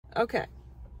Okay.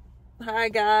 Hi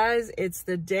guys, it's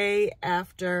the day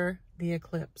after the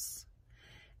eclipse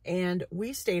and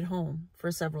we stayed home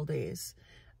for several days.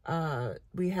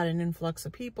 We had an influx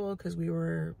of people because we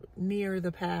were near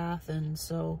the path, and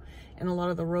a lot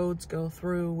of the roads go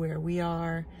through where we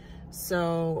are,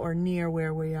 or near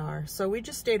where we are. So we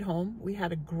just stayed home. We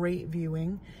had a great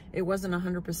viewing. It wasn't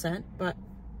 100%, but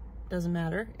doesn't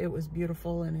matter. It was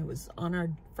beautiful, and it was on our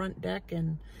front deck,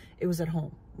 and it was at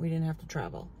home. We didn't have to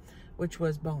travel, which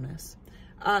was bonus.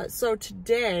 So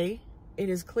today it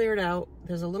is cleared out.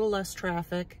 There's a little less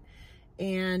traffic,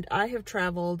 and I have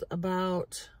traveled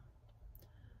about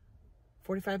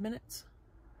 45 minutes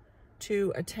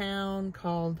to a town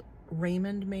called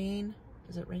Raymond, Maine.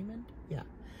 Is it Raymond? Yeah.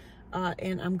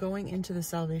 And I'm going into the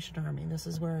Salvation Army. This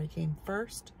is where I came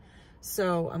first.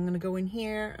 So I'm going to go in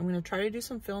here. I'm going to try to do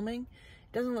some filming.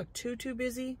 It doesn't look too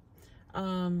busy,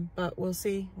 but we'll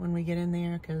see when we get in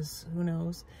there, because who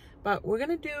knows. But we're going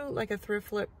to do like a thrift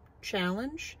flip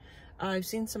challenge. I've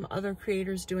seen some other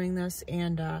creators doing this,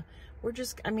 and I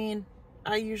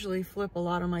usually flip a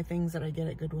lot of my things that I get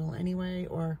at Goodwill anyway,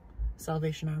 or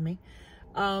Salvation Army.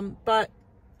 But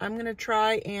I'm going to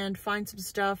try and find some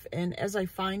stuff, and as I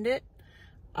find it,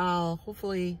 I'll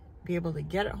hopefully be able to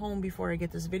get it home before I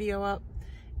get this video up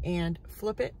and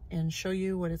flip it and show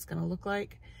you what it's going to look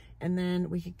like. And then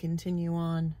we can continue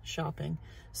on shopping.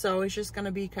 So it's just going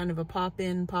to be kind of a pop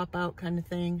in, pop out kind of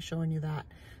thing, showing you that.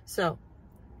 So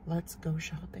let's go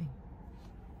shopping.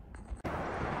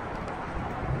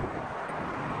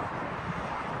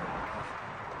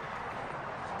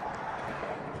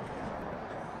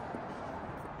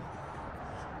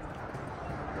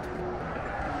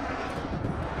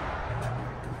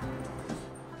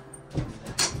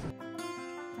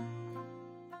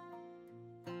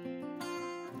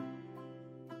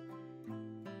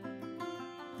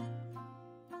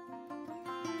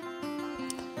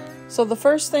 So the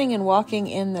first thing in walking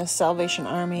in the Salvation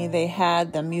Army, they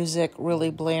had the music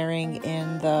really blaring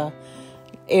in the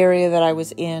area that I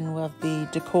was in with the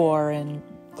decor and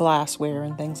glassware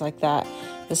and things like that.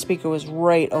 The speaker was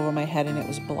right over my head and it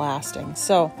was blasting.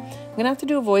 So I'm going to have to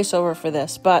do a voiceover for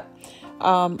this, but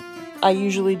I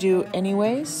usually do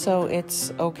anyways, so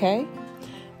it's okay.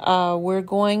 We're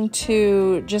going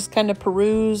to just kind of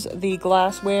peruse the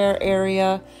glassware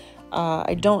area.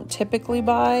 I don't typically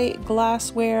buy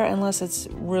glassware unless it's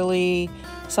really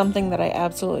something that I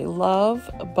absolutely love,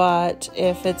 but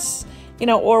if it's,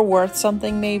 or worth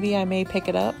something, maybe I may pick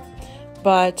it up.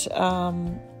 But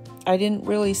I didn't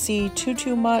really see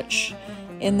too much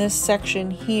in this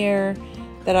section here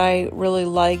that I really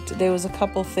liked. There was a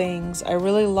couple things. I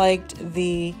really liked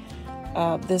the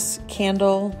this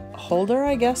candle holder,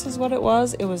 I guess is what it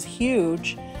was. It was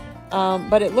huge.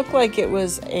 But it looked like it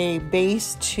was a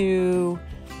base to,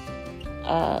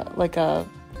 the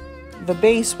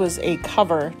base was a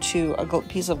cover to a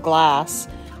piece of glass,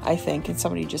 I think, and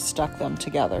somebody just stuck them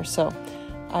together. So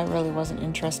I really wasn't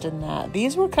interested in that.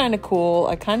 These were kind of cool.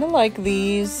 I kind of like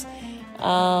these.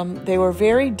 They were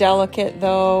very delicate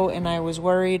though, and I was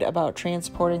worried about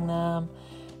transporting them.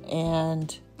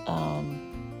 And,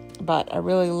 but I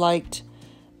really liked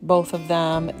both of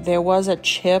them. There was a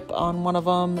chip on one of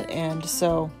them, and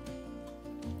so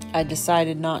I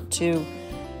decided not to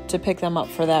pick them up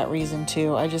for that reason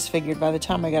too. I just figured by the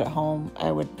time I got it home,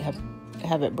 I would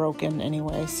have it broken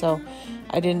anyway, so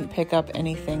I didn't pick up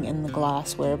anything in the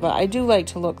glassware, but I do like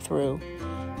to look through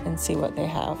and see what they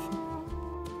have.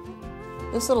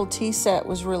 This little tea set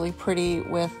was really pretty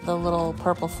with the little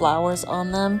purple flowers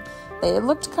on them. It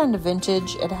looked kind of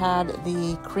vintage. It had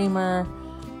the creamer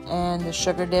and the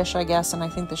sugar dish, I guess, and I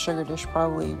think the sugar dish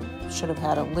probably should have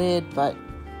had a lid, but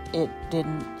it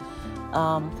didn't.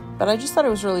 But I just thought it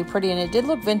was really pretty, and it did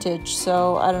look vintage,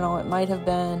 so I don't know, it might have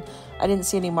been. I didn't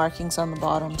see any markings on the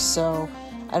bottom, so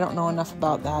I don't know enough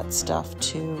about that stuff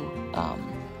to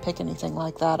pick anything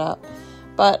like that up.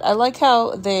 But I like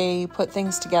how they put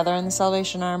things together in the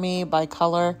Salvation Army by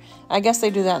color. I guess they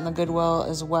do that in the Goodwill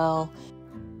as well.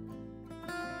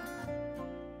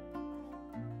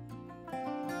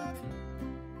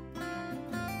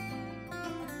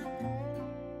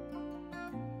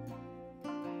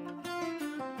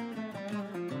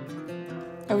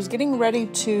 I was getting ready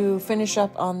to finish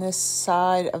up on this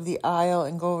side of the aisle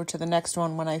and go over to the next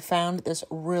one when I found this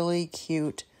really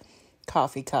cute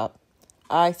coffee cup.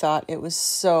 I thought it was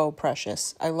so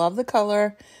precious. I love the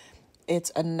color.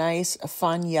 It's a nice,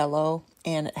 fun yellow,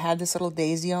 and it had this little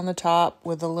daisy on the top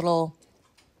with a little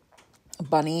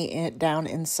bunny down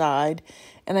inside,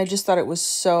 and I just thought it was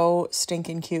so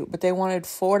stinking cute. But they wanted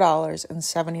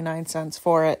 $4.79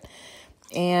 for it,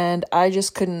 And I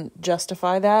just couldn't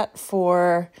justify that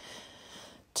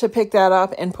to pick that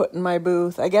up and put in my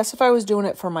booth. I guess if I was doing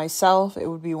it for myself, it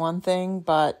would be one thing,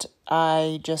 but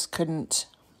I just couldn't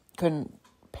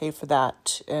pay for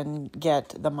that and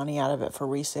get the money out of it for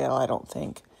resale, I don't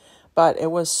think. But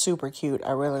it was super cute.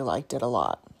 I really liked it a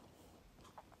lot.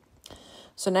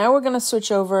 So now we're going to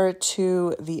switch over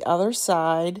to the other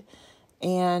side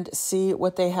and see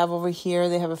what they have over here.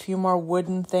 They have a few more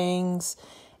wooden things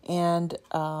and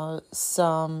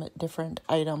some different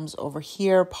items over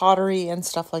here, pottery and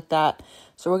stuff like that.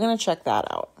 So we're going to check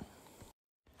that out.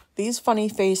 These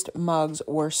funny-faced mugs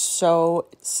were so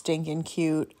stinking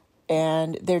cute,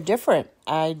 and they're different.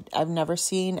 I've never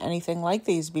seen anything like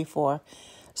these before.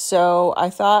 So I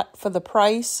thought for the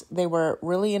price, they were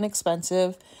really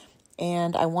inexpensive,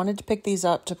 and I wanted to pick these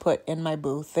up to put in my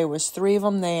booth. There was 3 of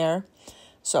them there,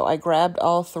 so I grabbed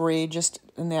all 3.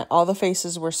 All the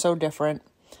faces were so different,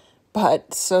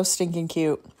 but so stinking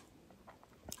cute.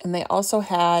 And they also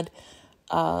had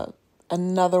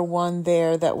another one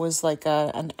there that was like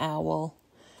an owl.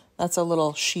 That's a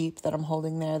little sheep that I'm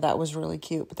holding there. That was really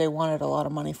cute, but they wanted a lot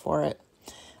of money for it.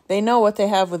 They know what they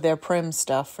have with their prim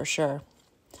stuff for sure.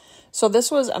 So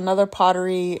this was another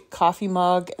pottery coffee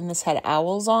mug, and this had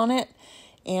owls on it.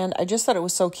 And I just thought it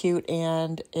was so cute,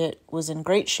 and it was in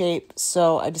great shape.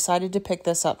 So I decided to pick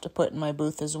this up to put in my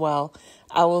booth as well.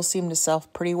 Owls seem to sell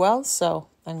pretty well, so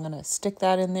I'm going to stick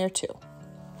that in there too.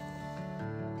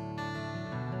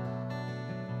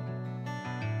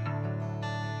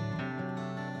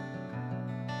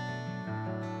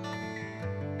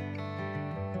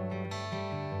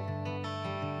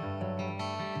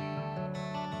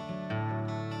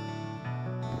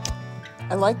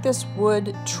 I like this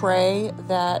wood tray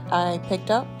that I picked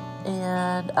up,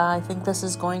 and I think this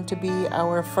is going to be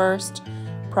our first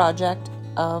project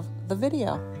of the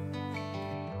video.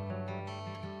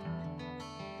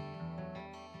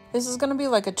 This is going to be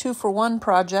like a 2-for-1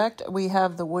 project. We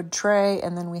have the wood tray,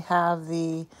 and then we have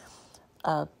the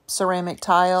ceramic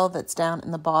tile that's down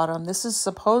in the bottom. This is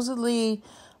supposedly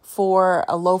for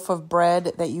a loaf of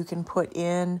bread that you can put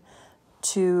in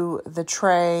to the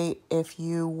tray. If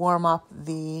you warm up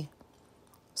the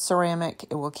ceramic,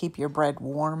 it will keep your bread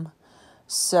warm.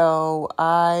 So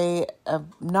I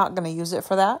am not going to use it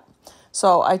for that.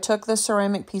 So I took the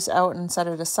ceramic piece out and set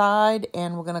it aside,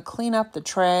 and we're going to clean up the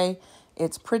tray.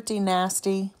 It's pretty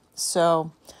nasty,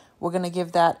 so we're going to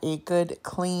give that a good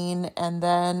clean. And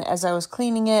then as I was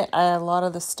cleaning it, I had a lot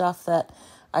of the stuff that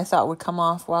I thought would come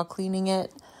off while cleaning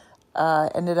it.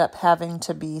 Ended up having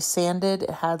to be sanded. It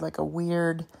had like a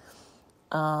weird,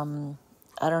 I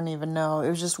don't even know. It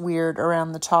was just weird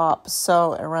around the top,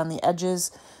 so around the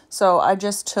edges. So I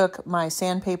just took my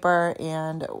sandpaper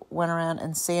and went around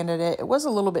and sanded it. It was a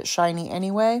little bit shiny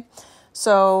anyway,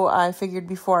 so I figured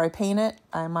before I paint it,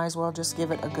 I might as well just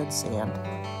give it a good sand.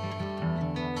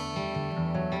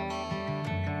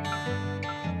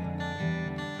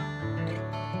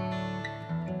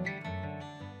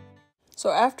 So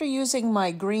after using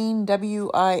my green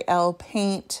WIL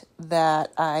paint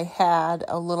that I had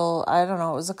a little, I don't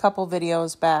know, it was a couple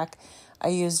videos back, I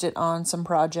used it on some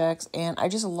projects, and I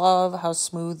just love how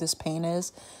smooth this paint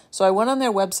is. So I went on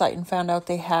their website and found out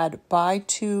they had buy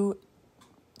 2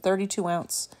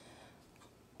 32-ounce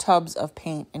tubs of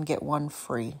paint and get 1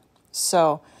 free.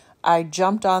 So I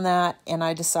jumped on that, and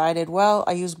I decided, well,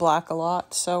 I use black a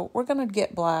lot, so we're going to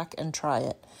get black and try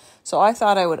it. So I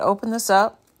thought I would open this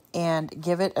up and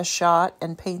give it a shot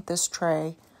and paint this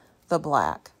tray the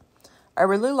black. I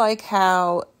really like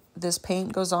how this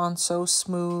paint goes on so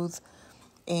smooth,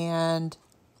 and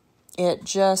it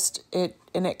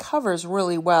covers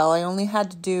really well. I only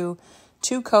had to do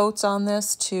 2 coats on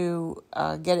this to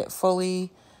get it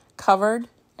fully covered,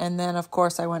 and then of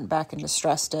course I went back and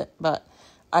distressed it. But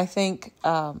I think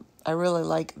I really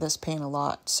like this paint a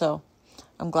lot, so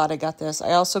I'm glad I got this.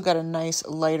 I also got a nice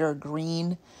lighter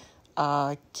green.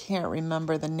 I can't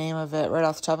remember the name of it right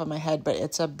off the top of my head, but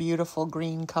it's a beautiful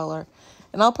green color.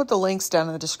 And I'll put the links down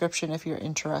in the description if you're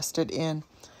interested in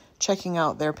checking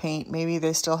out their paint. Maybe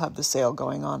they still have the sale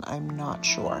going on. I'm not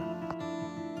sure.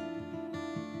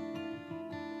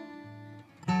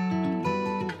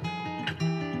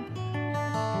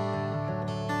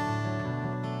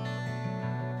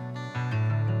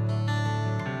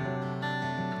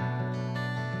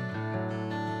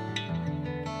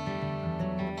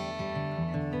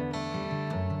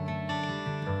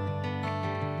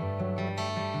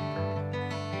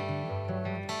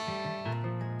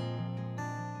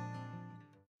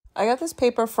 I got this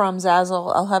paper from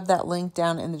Zazzle. I'll have that link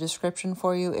down in the description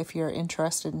for you if you're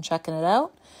interested in checking it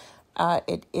out.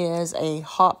 It is a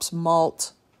hops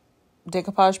malt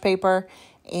decoupage paper,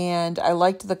 and I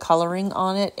liked the coloring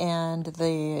on it and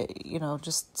the,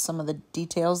 just some of the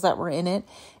details that were in it.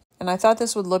 And I thought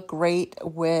this would look great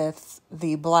with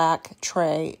the black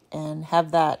tray and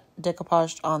have that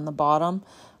decoupaged on the bottom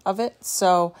of it.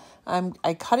 So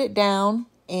I cut it down,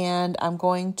 and I'm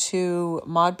going to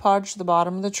Mod Podge the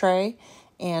bottom of the tray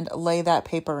and lay that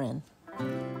paper in.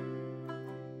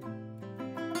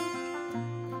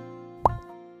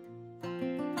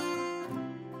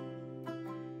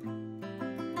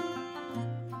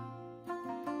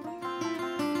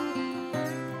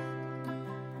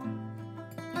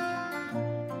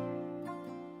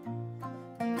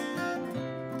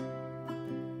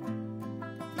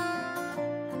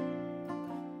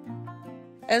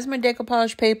 As my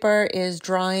decoupage paper is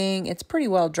drying, it's pretty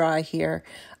well dry here,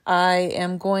 I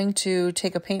am going to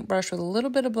take a paintbrush with a little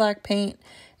bit of black paint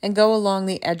and go along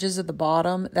the edges of the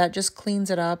bottom. That just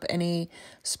cleans it up, any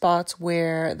spots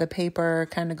where the paper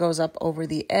kind of goes up over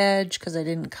the edge because I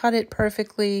didn't cut it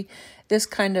perfectly. This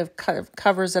kind of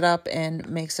covers it up and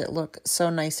makes it look so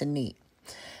nice and neat.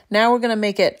 Now we're going to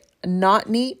make it not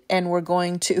neat, and we're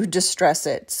going to distress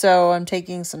it. So I'm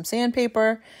taking some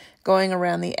sandpaper, going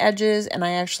around the edges, and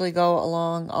I actually go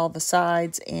along all the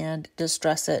sides and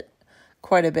distress it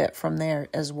quite a bit from there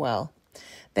as well.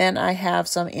 Then I have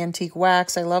some antique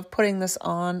wax. I love putting this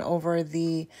on over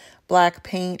the black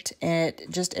paint. It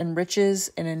just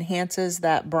enriches and enhances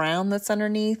that brown that's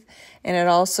underneath, and it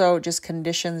also just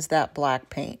conditions that black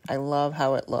paint. I love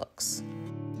how it looks.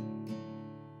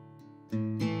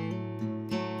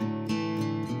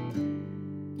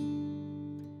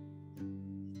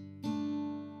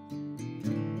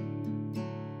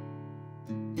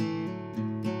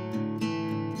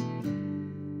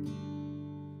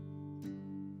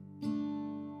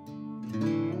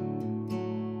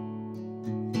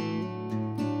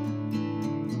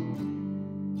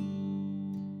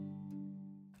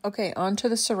 Okay, onto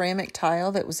the ceramic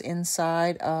tile that was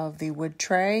inside of the wood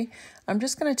tray. I'm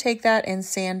just going to take that and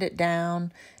sand it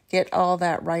down, get all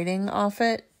that writing off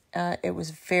it. It was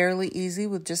fairly easy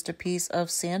with just a piece of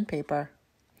sandpaper.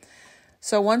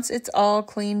 So once it's all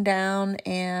cleaned down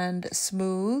and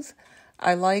smooth,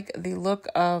 I like the look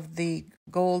of the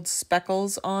gold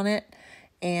speckles on it.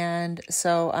 And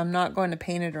so I'm not going to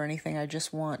paint it or anything. I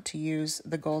just want to use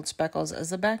the gold speckles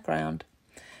as a background.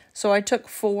 So I took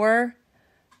 4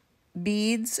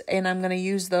 beads, and I'm going to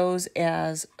use those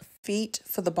as feet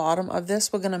for the bottom of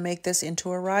this. We're going to make this into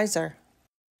a riser.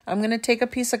 I'm going to take a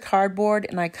piece of cardboard,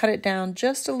 and I cut it down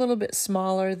just a little bit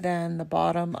smaller than the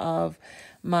bottom of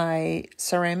my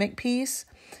ceramic piece,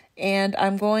 and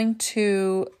I'm going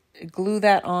to glue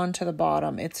that onto the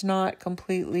bottom. It's not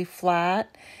completely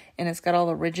flat, and it's got all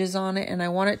the ridges on it, and I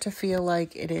want it to feel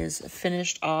like it is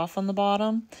finished off on the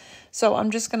bottom. So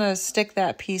I'm just going to stick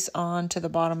that piece on to the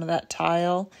bottom of that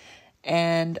tile,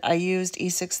 and I used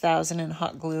E6000 and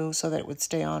hot glue so that it would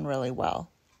stay on really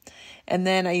well. And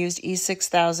then I used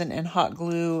E6000 and hot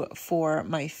glue for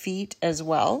my feet as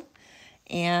well,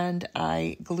 and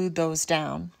I glued those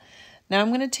down. Now I'm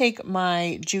going to take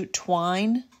my jute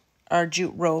twine, or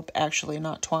jute rope actually,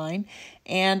 not twine,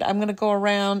 and I'm going to go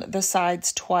around the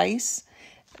sides twice.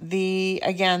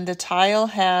 Again, the tile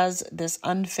has this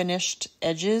unfinished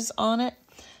edges on it,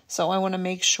 so I want to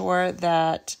make sure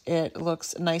that it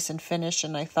looks nice and finished,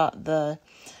 and I thought the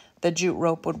jute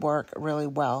rope would work really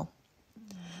well.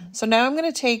 So now I'm going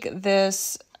to take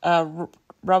this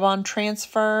rub-on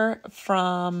transfer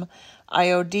from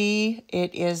IOD.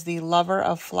 It is the Lover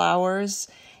of Flowers,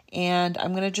 and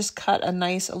I'm going to just cut a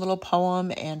nice little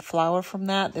poem and flower from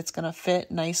that that's going to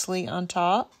fit nicely on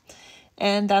top.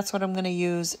 And that's what I'm going to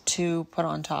use to put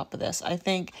on top of this. I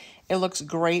think it looks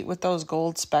great with those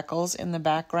gold speckles in the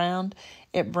background.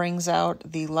 It brings out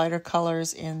the lighter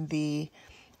colors in the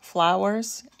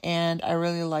flowers, and I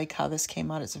really like how this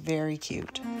came out. It's very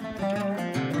cute.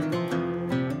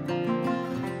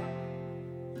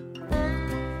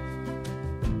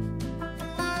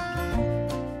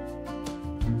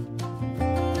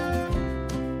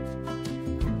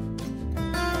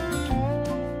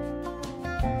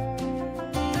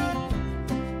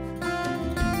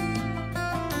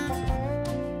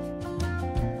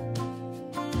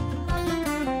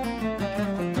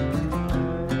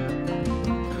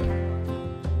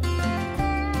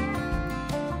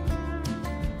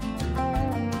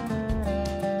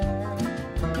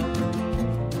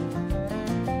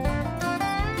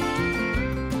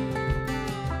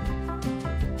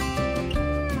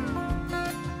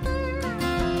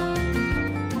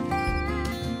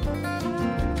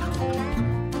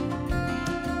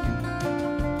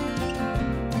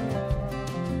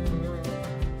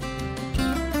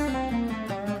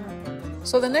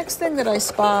 So the next thing that I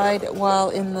spied while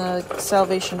in the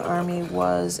Salvation Army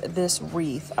was this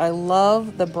wreath. I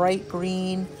love the bright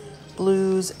green,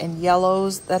 blues, and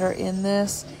yellows that are in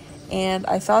this, and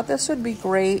I thought this would be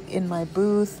great in my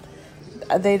booth.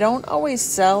 They don't always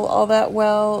sell all that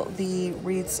well, the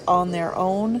wreaths on their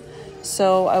own,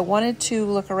 so I wanted to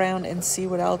look around and see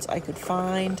what else I could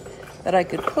find that I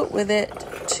could put with it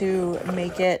to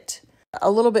make it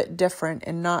a little bit different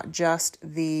and not just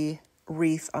the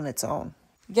wreath on its own.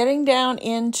 Getting down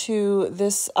into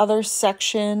this other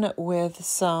section with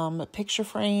some picture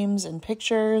frames and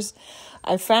pictures,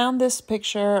 I found this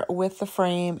picture with the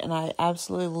frame and I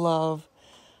absolutely love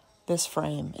this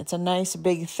frame. It's a nice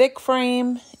big thick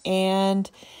frame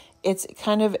and it's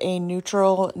kind of a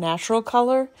neutral natural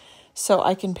color, so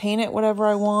I can paint it whatever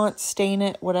I want, stain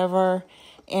it, whatever,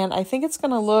 and I think it's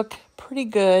going to look pretty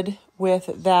good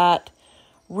with that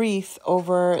wreath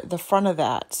over the front of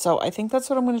that. So I think that's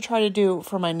what I'm going to try to do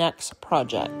for my next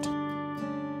project.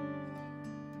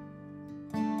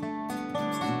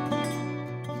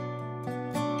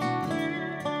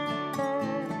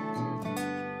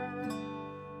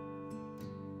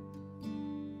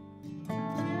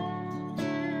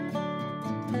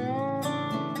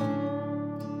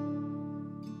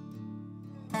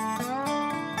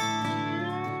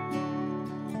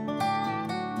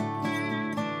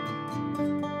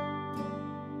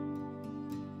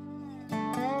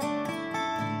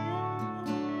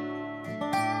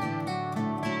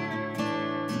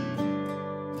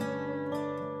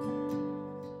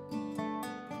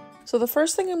 So the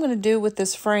first thing I'm going to do with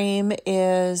this frame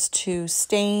is to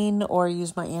stain or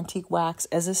use my antique wax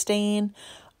as a stain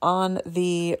on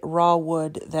the raw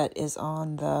wood that is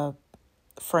on the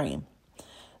frame.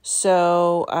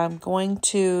 So I'm going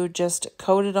to just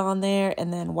coat it on there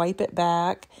and then wipe it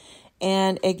back,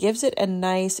 and it gives it a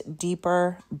nice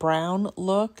deeper brown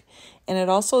look, and it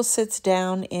also sits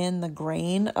down in the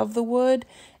grain of the wood,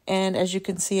 and as you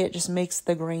can see, it just makes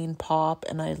the grain pop,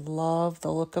 and I love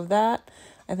the look of that.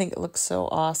 I think it looks so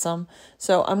awesome.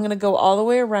 So I'm going to go all the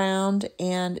way around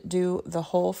and do the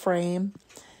whole frame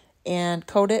and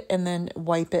coat it and then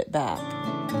wipe it back.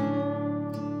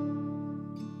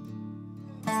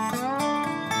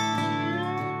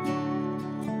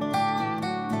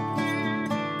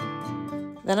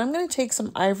 Then I'm going to take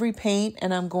some ivory paint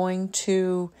and I'm going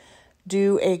to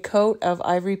do a coat of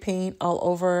ivory paint all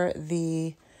over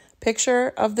the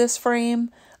picture of this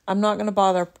frame. I'm not going to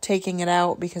bother taking it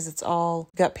out because it's all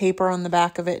got paper on the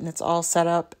back of it and it's all set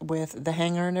up with the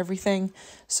hanger and everything.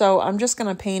 So I'm just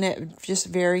going to paint it just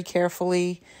very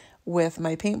carefully with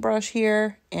my paintbrush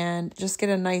here and just get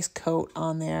a nice coat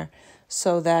on there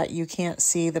so that you can't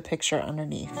see the picture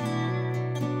underneath.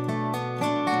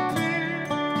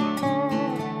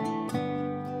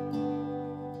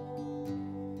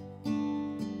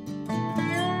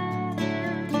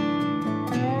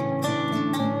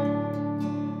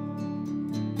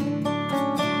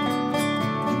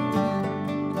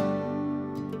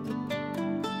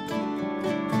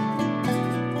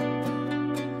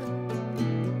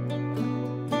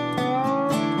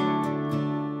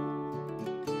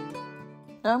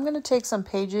 Now I'm going to take some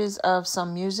pages of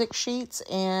some music sheets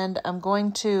and I'm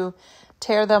going to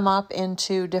tear them up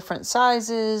into different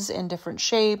sizes and different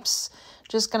shapes.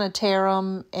 Just going to tear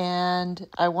them, and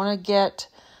I want to get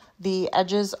the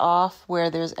edges off where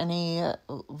there's any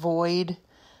void.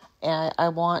 And I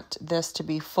want this to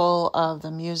be full of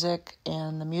the music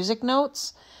and the music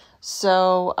notes.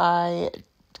 So I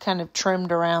kind of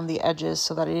trimmed around the edges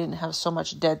so that I didn't have so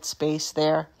much dead space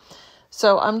there.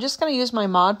 So I'm just going to use my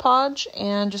Mod Podge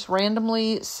and just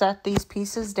randomly set these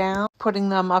pieces down, putting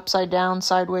them upside down,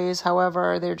 sideways,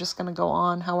 however they're just going to go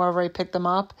on, however I pick them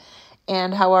up,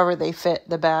 and however they fit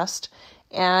the best.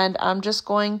 And I'm just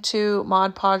going to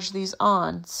Mod Podge these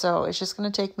on. So it's just going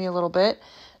to take me a little bit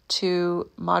to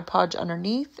Mod Podge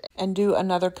underneath and do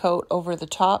another coat over the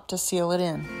top to seal it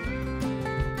in.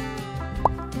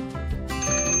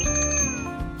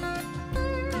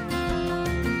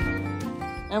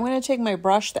 I'm going to take my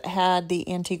brush that had the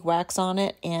antique wax on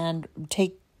it and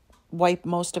wipe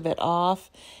most of it off.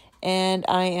 And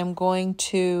I am going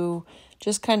to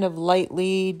just kind of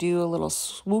lightly do a little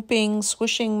swooping,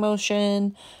 swishing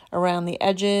motion around the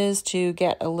edges to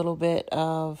get a little bit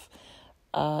of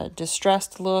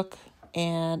distressed look.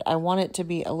 And I want it to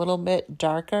be a little bit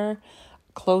darker,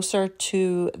 closer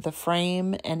to the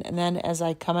frame. And then as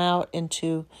I come out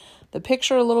into the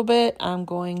picture a little bit, I'm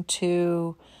going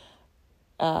to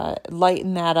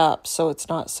lighten that up so it's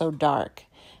not so dark.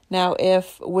 Now,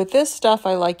 with this stuff,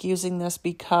 I like using this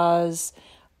because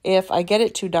if I get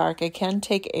it too dark, I can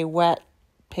take a wet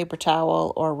paper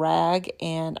towel or rag,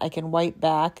 and I can wipe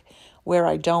back where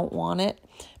I don't want it.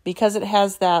 Because it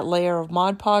has that layer of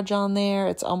Mod Podge on there,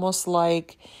 it's almost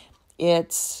like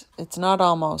it's not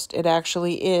almost, it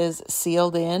actually is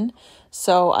sealed in.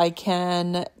 So I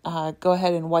can go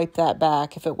ahead and wipe that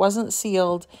back. If it wasn't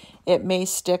sealed, it may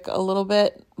stick a little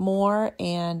bit more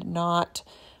and not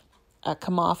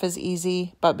come off as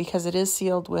easy. But because it is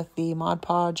sealed with the Mod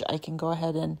Podge, I can go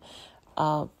ahead and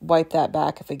wipe that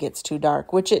back if it gets too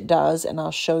dark, which it does. And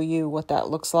I'll show you what that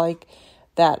looks like,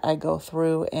 that I go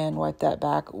through and wipe that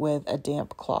back with a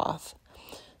damp cloth.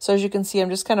 So as you can see,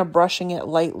 I'm just kind of brushing it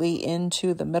lightly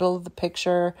into the middle of the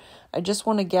picture. I just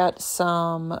want to get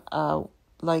some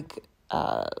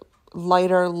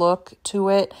lighter look to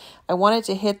it. I want it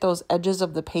to hit those edges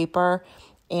of the paper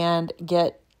and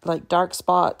get like dark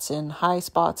spots and high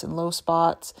spots and low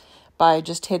spots by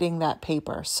just hitting that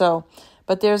paper. So,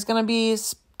 but there's going to be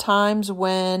times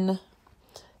when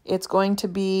it's going to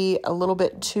be a little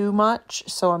bit too much.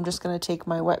 So I'm just going to take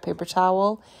my wet paper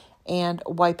towel and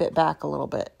wipe it back a little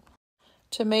bit.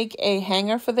 To make a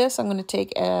hanger for this, I'm going to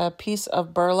take a piece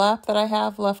of burlap that I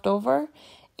have left over,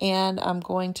 and I'm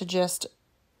going to just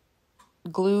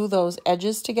glue those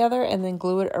edges together and then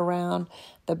glue it around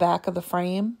the back of the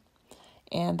frame.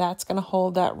 And that's going to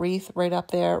hold that wreath right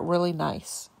up there really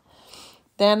nice.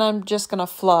 Then I'm just going to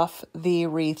fluff the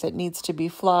wreath. It needs to be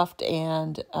fluffed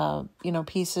and,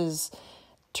 pieces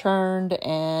turned,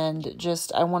 and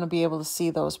just I want to be able to see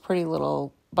those pretty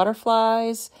little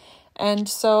butterflies. And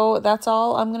so that's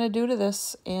all I'm going to do to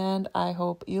this, and I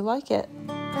hope you like it.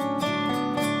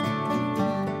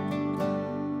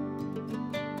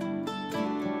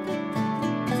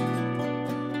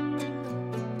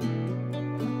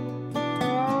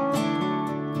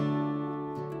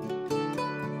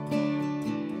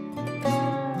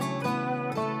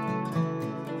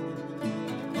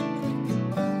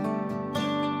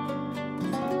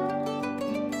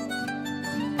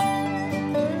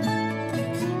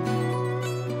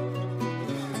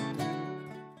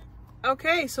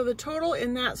 Okay, so the total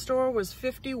in that store was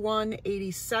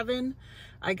 $51.87.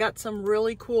 I got some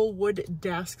really cool wood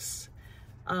desks.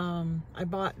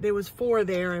 There was 4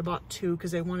 there. I bought 2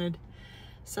 because they wanted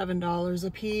 $7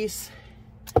 a piece.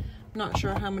 I'm not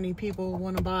sure how many people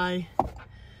want to buy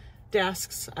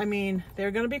desks. I mean,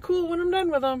 they're going to be cool when I'm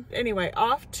done with them. Anyway,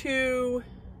 off to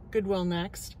Goodwill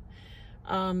next.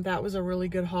 That was a really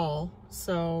good haul.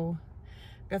 So,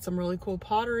 got some really cool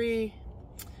pottery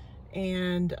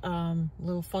and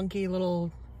little funky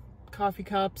little coffee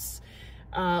cups,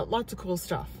 lots of cool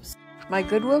stuff. My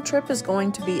Goodwill trip is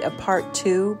going to be a part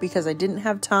 2 because I didn't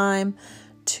have time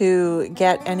to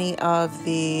get any of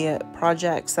the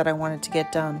projects that I wanted to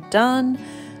get done.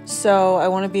 So I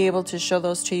want to be able to show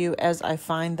those to you as I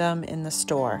find them in the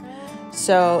store.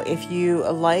 So if you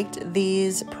liked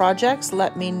these projects,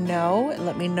 let me know.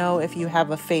 Let me know if you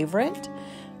have a favorite.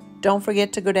 Don't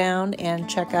forget to go down and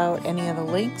check out any of the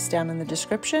links down in the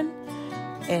description.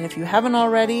 And if you haven't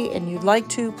already and you'd like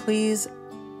to, please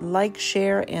like,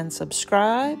 share, and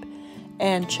subscribe.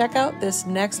 And check out this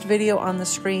next video on the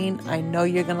screen. I know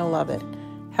you're going to love it.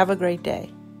 Have a great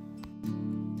day.